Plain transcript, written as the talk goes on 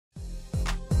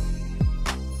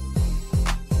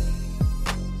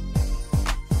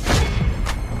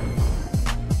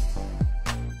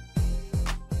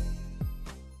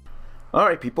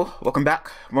Alright people, welcome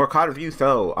back. More card review.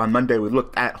 So, on Monday we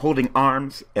looked at holding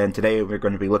arms, and today we're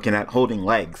going to be looking at holding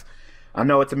legs. I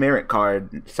know it's a Merrick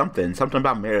card, something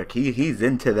about Merrick. He's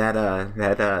into that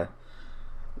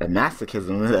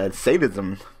masochism, that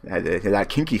sadism, that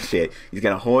kinky shit. He's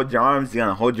gonna hold your arms, he's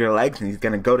gonna hold your legs, and he's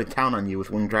gonna go to town on you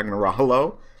with Winged Dragon Raw.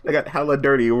 Hello? I got hella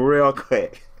dirty real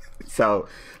quick. So,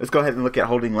 let's go ahead and look at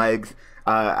holding legs.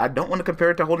 I don't want to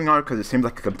compare it to holding arms because it seems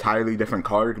like an entirely different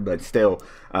card, but still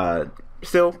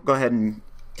go ahead and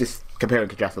just compare and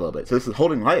contrast a little bit. So this is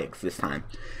holding legs this time.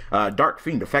 Dark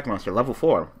Fiend, effect monster, level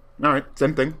 4. Alright,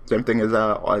 same thing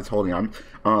as holding arms.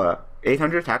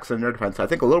 800 attack, 700 defense. I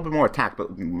think a little bit more attack,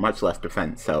 but much less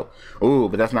defense. So, ooh,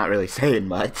 but that's not really saying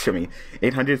much. I mean,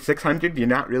 800, 600, you're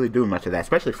not really doing much of that,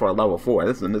 especially for a level 4.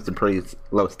 This is some pretty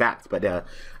low stats, but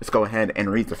let's go ahead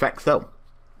and read the effects. So,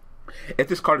 if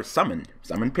this card is summoned,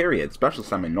 period, special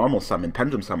summon, normal summon,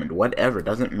 pendulum summon, whatever,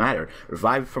 doesn't matter,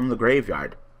 revive from the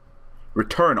graveyard,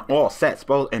 return all set,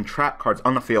 spell, and trap cards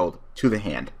on the field to the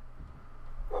hand.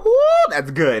 Woo,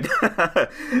 that's good.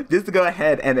 Just to go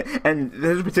ahead and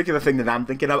there's a particular thing that I'm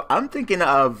thinking of. I'm thinking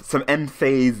of some end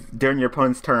phase during your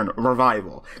opponent's turn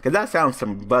revival, because that sounds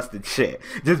some busted shit.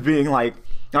 Just being like,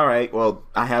 all right, well,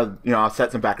 I have, I'll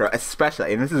set some back row,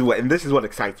 especially, and this is what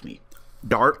excites me.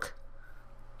 Dark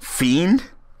Fiend.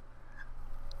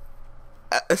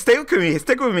 Stick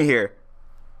with me here.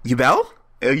 Yubel?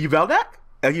 Yubel deck?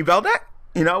 Yubel deck?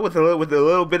 With a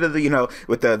little bit of the,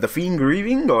 with the Fiend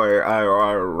grieving or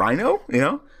Rhino,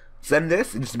 send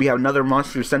this just to be another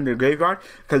monster send to the graveyard.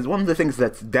 Because one of the things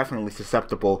that's definitely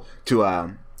susceptible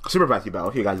to Supervised Yubel,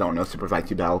 if you guys don't know Supervised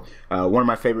Yubel, one of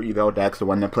my favorite Yubel decks, the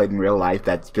one that played in real life,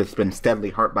 that's just been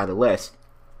steadily hurt by the list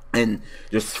and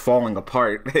just falling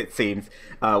apart, it seems.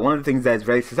 One of the things that is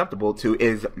very susceptible to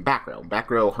is back row.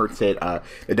 Back row hurts it.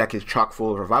 The deck is chock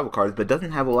full of revival cards, but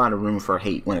doesn't have a lot of room for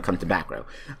hate when it comes to back row.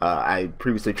 I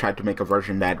previously tried to make a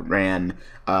version that ran,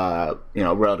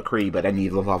 Royal Decree, but I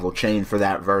need revival chain for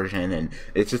that version, and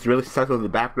it's just really susceptible to the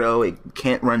back row. It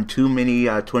can't run too many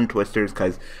Twin Twisters,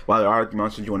 because while there are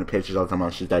monsters you want to pitch, there's also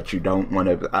monsters that you don't want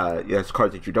to, there's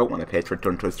cards that you don't want to pitch for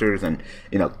Twin Twisters, and,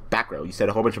 back row. You set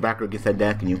a whole bunch of back row against that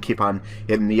deck, and you keep on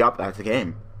hitting me up. That's the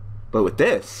game. But with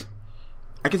this,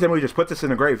 I can simply just put this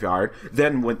in the graveyard.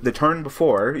 Then with the turn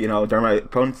before, during my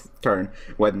opponent's turn,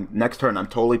 when next turn I'm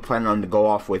totally planning on to go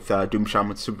off with Doom Shaman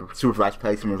with supervised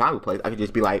plays and revival plays, I could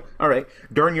just be like, alright,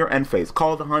 during your end phase,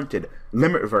 Call the Hunted,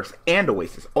 Limit Reverse, and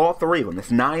Oasis, all three of them,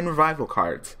 that's 9 revival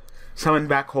cards. Summon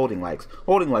back holding legs.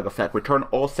 Holding leg effect. Return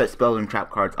all set spells and trap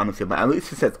cards on the field. But at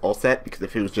least it says all set, because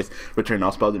if it was just return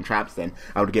all spells and traps, then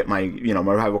I would get my,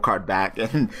 my revival card back,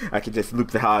 and I could just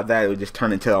loop the hell out of that. It would just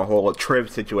turn into a whole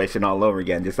Triv situation all over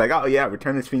again. Just like, oh yeah,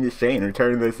 return this Fiendish Chain,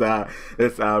 return this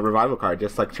revival card,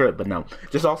 just like Triv. But no,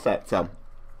 just all set. So,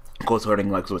 of course,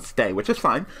 holding legs would stay, which is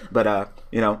fine. But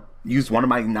use one of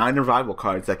my 9 revival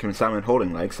cards that can summon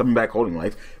holding legs, summon back holding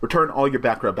legs, return all your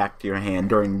back row back to your hand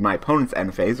during my opponent's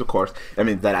end phase, of course. That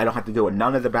means that I don't have to deal with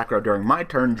none of the back row during my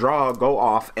turn, draw, go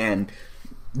off, and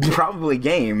probably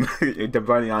game,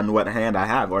 depending on what hand I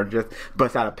have, or just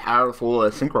bust out a powerful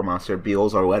Synchro Monster,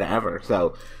 Beals, or whatever.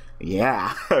 So,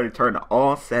 yeah, return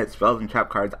all set spells and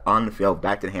trap cards on the field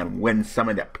back to the hand when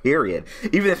summoned, period.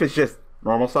 Even if it's just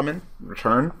normal summon,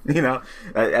 return,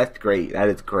 that's great. That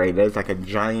is great. That is like a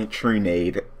Giant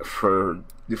Trunade for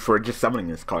just summoning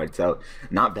this card. So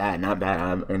not bad.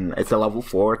 And it's a level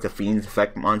 4. It's a Fiend's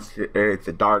effect monster. It's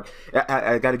a dark.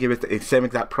 I gotta give it the same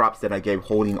exact props that I gave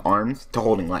holding arms to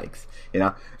holding legs.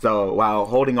 So while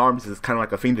holding arms is kind of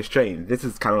like a Fiendish Chain, this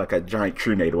is kind of like a Giant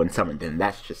Trunade when summoned, and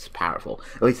that's just powerful.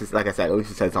 At least it's, like I said, at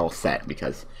least it says all set,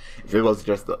 because if it was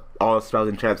just all spells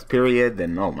and traps period,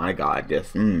 then oh my god,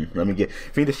 just let me get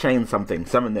Fiendish Chain something,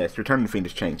 summon this, return the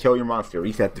Fiendish Chain, kill your monster,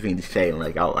 reset the Fiendish Chain,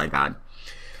 like oh my god.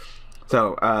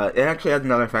 So it actually has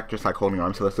another effect just like holding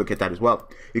arms, so let's look at that as well.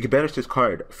 You can banish this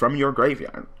card from your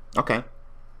graveyard. Okay.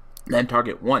 Then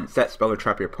target one set spell or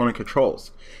trap your opponent controls.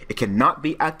 It cannot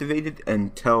be activated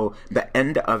until the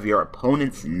end of your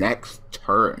opponent's next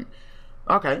turn.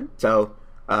 Okay, so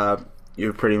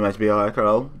you pretty much be like,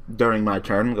 oh, during my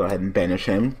turn, go ahead and banish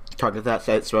him. Target that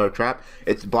set spell or trap.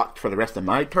 It's blocked for the rest of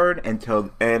my turn and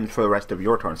for the rest of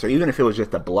your turn. So even if it was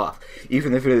just a bluff,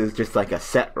 even if it is just like a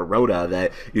set Rhoda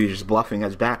that you're just bluffing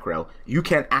as back row, you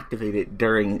can't activate it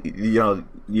during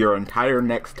your entire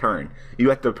next turn. You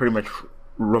have to pretty much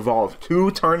revolve 2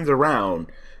 turns around,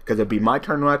 because it'd be my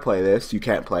turn when I play this, you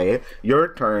can't play it.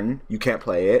 Your turn, you can't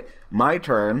play it. My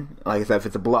turn, like I said, if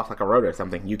it's a bluff like a rotor or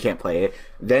something, you can't play it.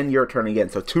 Then your turn again.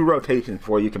 So 2 rotations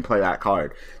before you can play that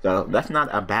card. So that's not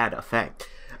a bad effect.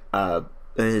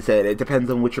 As I said, it depends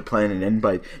on what you're planning in,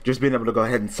 but just being able to go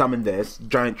ahead and summon this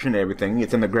Giant Trunade everything,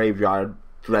 it's in the graveyard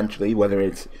eventually, whether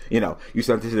it's, you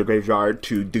send it to the graveyard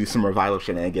to do some revival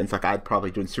shenanigans, like I'd probably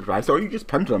do in Supervise, or you just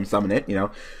Pendulum Summon it,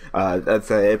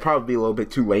 it'd probably be a little bit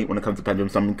too late when it comes to Pendulum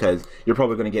Summon, because you're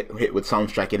probably going to get hit with Solemn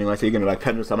Strike anyway, so you're going to,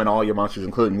 Pendulum Summon all your monsters,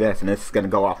 including this, and it's going to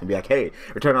go off and be like, hey,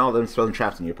 return all them spells and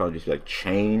traps, and you're probably just like,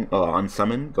 chain,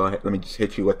 unsummon, go ahead, let me just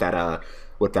hit you with that,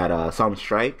 Solemn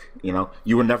Strike.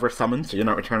 You were never summoned, so you're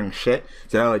not returning shit.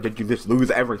 So not only did you just lose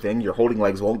everything, your holding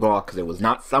legs won't go off because it was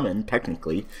not summoned,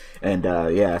 technically. And,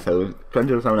 so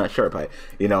Pendulum Summon, not sure, but,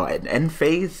 an end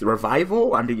phase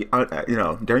revival,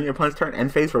 during your opponent's turn,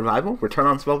 end phase revival, return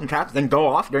on spells and traps, then go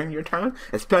off during your turn,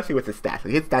 especially with his stats.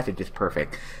 His stats are just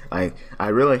perfect. I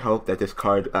really hope that this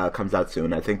card comes out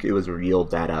soon. I think it was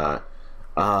revealed that,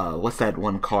 what's that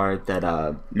one card that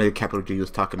MegaCapitalG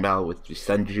was talking about with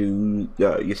Yusenju's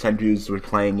were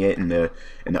playing it in the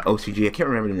OCG. I can't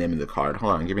remember the name of the card.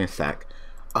 Hold on, give me a sec.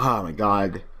 Oh my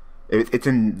god. It's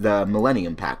in the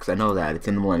Millennium packs. I know that. It's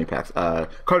in the Millennium packs.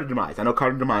 Card of Demise. I know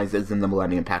Card of Demise is in the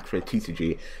Millennium packs for the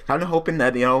TCG. Kind of hoping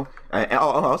that,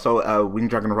 also Winged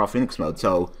Dragon Raw Phoenix mode.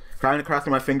 So, trying to cross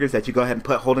my fingers that you go ahead and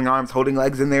put holding arms, holding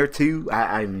legs in there too.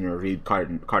 I haven't even reviewed card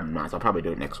and mouse. I'll probably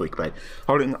do it next week. But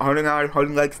holding arms,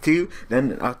 holding legs too.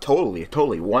 Then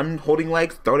totally one holding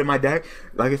legs, throw it in my deck.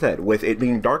 Like I said, with it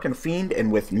being Dark and Fiend,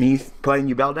 and with me playing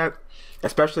Yubel deck,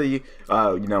 especially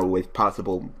with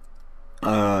possible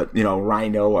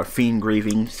Rhino or Fiend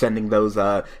grieving, sending those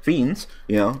Fiends.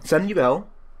 Send Yubel,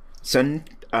 send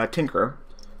Tinker.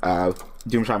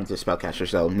 Doom Shaman's a spellcaster,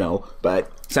 so no.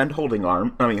 But send holding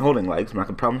legs. I'm not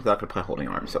gonna promise that I could play holding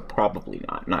arm, so probably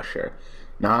not. Not sure.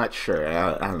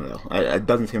 I don't know. It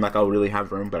doesn't seem like I'll really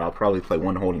have room, but I'll probably play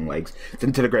one holding legs.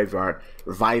 Send it to the graveyard,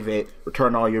 revive it,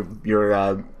 return all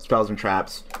your spells and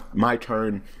traps. My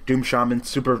turn. Doom Shaman,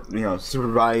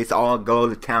 supervise, all go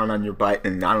to town on your butt,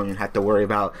 and I don't even have to worry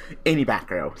about any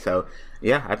back row. So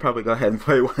yeah, I'd probably go ahead and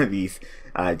play one of these.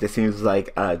 It just seems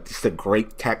like just a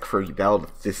great tech for Yubel.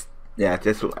 Just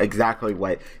exactly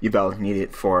what Yubel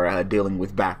needed for dealing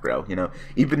with back row.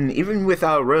 Even with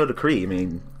Royal Decree, I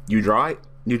mean, you draw it,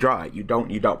 you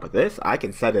don't. But this, I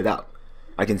can set it up.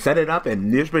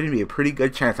 And there's going to be a pretty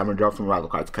good chance I'm going to draw some rival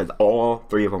cards, because all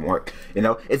three of them work.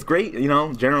 It's great,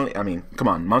 generally, I mean, come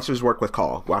on, monsters work with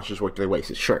call, monsters work their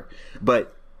ways, sure.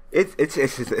 But it's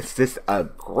just a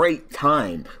great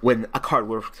time when a card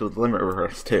works with limit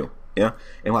reverse, too.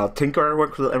 And while Tinker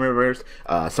works with limit reverse,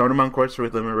 Summoner Monk works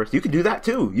with limit reverse, you can do that,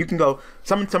 too. You can go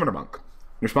summon Summoner Monk.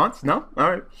 Response? No?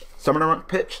 Alright. Summoner Monk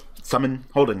pitch, summon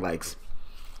holding legs.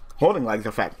 Holding legs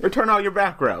effect. Return all your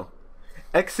back row.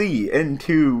 XC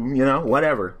into,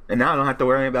 whatever. And now I don't have to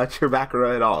worry about your back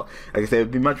row at all. Like I said, it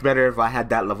would be much better if I had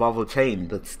that Lavalval chain,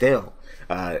 but still.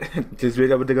 Just be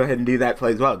able to go ahead and do that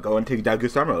play as well. Go into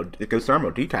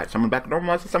Gusarmo, detach, summon back normal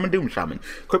monster, summon Doom Shaman.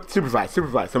 Equip supervise,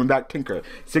 summon back Tinker.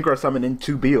 Synchro summon in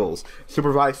 2 Beals.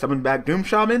 Supervise, summon back Doom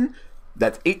Shaman.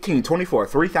 That's 18, 24,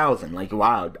 3,000. Like,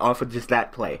 wow, off of just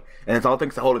that play. And it's all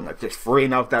thanks to holding, just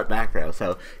freeing out that back row.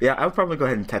 So, yeah, I would probably go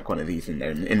ahead and tech one of these in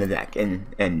there, in the deck, and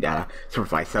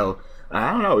Supervise. So,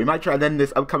 I don't know, we might try then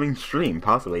this upcoming stream,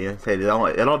 possibly. It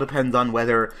all depends on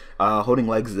whether holding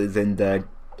legs is in the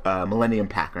Millennium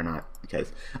pack or not.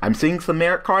 Because I'm seeing some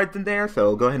merit cards in there,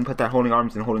 so go ahead and put that holding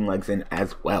arms and holding legs in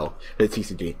as well for the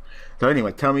TCG. So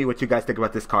anyway, tell me what you guys think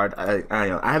about this card. I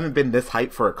haven't been this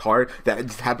hyped for a card that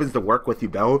just happens to work with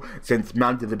Yubel since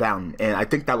Mountain to the Down, and I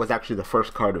think that was actually the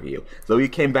first card review. So you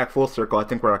came back full circle. I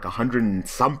think we're like 100 and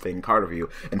something card review,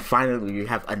 and finally you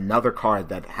have another card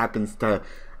that happens to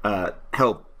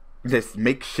help this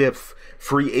makeshift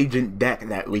free agent deck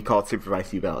that we call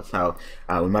Supervised Yubel. So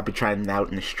we might be trying it out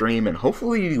in the stream, and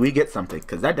hopefully we get something,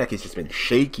 because that deck has just been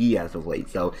shaky as of late.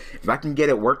 So if I can get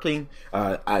it working,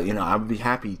 I would be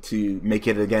happy to make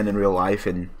it again in real life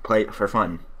and play it for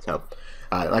fun. So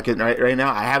right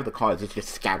now I have the cards, it's just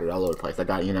scattered all over the place. I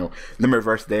got Limit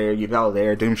Reverse there, Yubel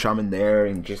there, Doom Shaman there,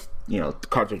 and just the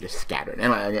cards are just scattered.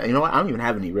 And I don't even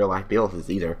have any real life Billses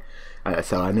either.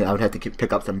 So I would have to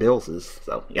pick up some Billses.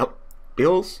 So yep,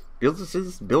 Bill's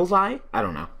Eye? I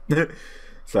don't know.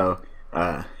 So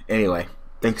anyway,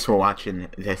 thanks for watching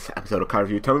this episode of Card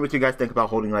Review. Tell me what you guys think about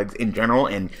holding legs in general,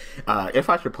 and if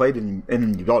I should play it in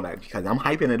Yubel deck, because I'm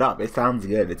hyping it up. It sounds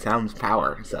good. It sounds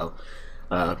power. So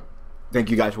thank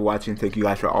you guys for watching. Thank you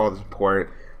guys for all the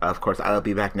support. Of course, I'll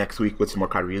be back next week with some more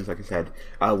card reviews, like I said,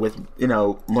 with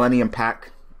Millennium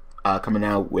Pack coming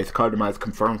out with Card Demise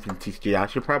confirmed from TCG. I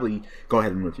should probably go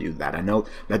ahead and review that. I know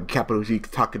that Capital G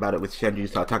talked about it with Shenju,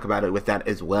 so I'll talk about it with that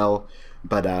as well.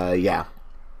 But yeah,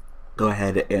 go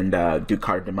ahead and do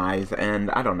card demise,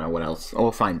 and I don't know what else.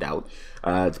 We'll find out.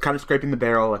 It's kind of scraping the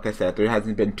barrel, like I said. There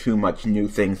hasn't been too much new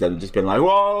things that have just been like,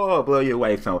 whoa, blow you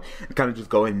away. So kind of just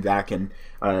going back and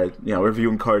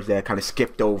reviewing cards that I kind of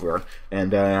skipped over,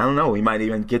 and I don't know. We might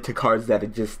even get to cards that are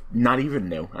just not even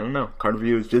new. I don't know. Card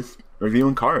review is just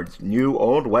reviewing cards, new,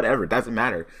 old, whatever. It doesn't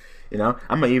matter. You know,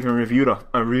 I might even review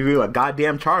a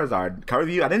goddamn Charizard card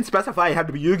review. I didn't specify it had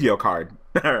to be Yu-Gi-Oh card.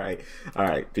 All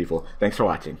right, people. Thanks for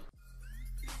watching.